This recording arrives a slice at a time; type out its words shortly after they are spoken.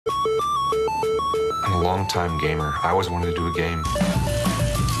longtime gamer. I always wanted to do a game.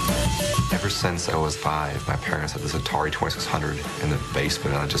 Ever since I was 5, my parents had this Atari 2600 in the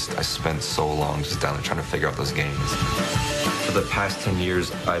basement, and I spent so long just down there trying to figure out those games. For the past 10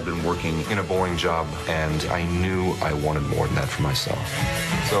 years, I've been working in a boring job, and I knew I wanted more than that for myself.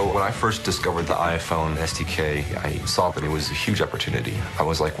 So when I first discovered the iPhone SDK, I saw that it was a huge opportunity. I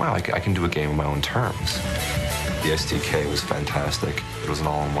was like, wow, I can do a game on my own terms. The SDK was fantastic. It was an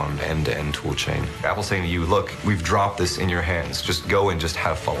all-in-one, end-to-end tool chain. Apple's saying to you, look, we've dropped this in your hands. Just go and just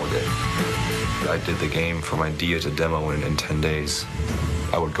have fun with it. I did the game from idea to demo in 10 days.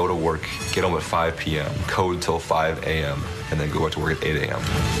 I would go to work, get home at 5 p.m., code till 5 a.m., and then go back to work at 8 a.m.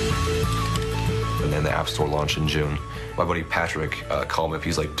 And then the App Store launched in June. My buddy Patrick called me up.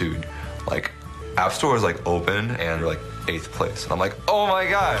 He's like, dude, like, App Store is like open and you're like 8th place. And I'm like, oh my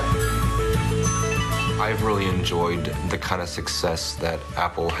God. I've really enjoyed the kind of success that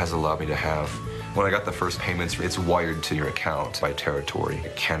Apple has allowed me to have. When I got the first payments, it's wired to your account by territory.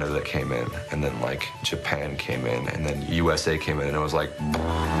 Canada came in, and then like Japan came in, and then USA came in, and it was like,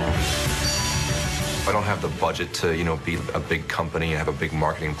 I don't have the budget to, be a big company and have a big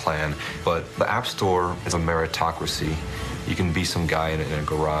marketing plan, but the App Store is a meritocracy. You can be some guy in a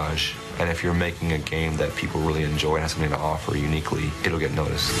garage, and if you're making a game that people really enjoy and has something to offer uniquely, it'll get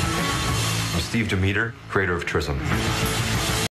noticed. I'm Steve Demeter, creator of Trism.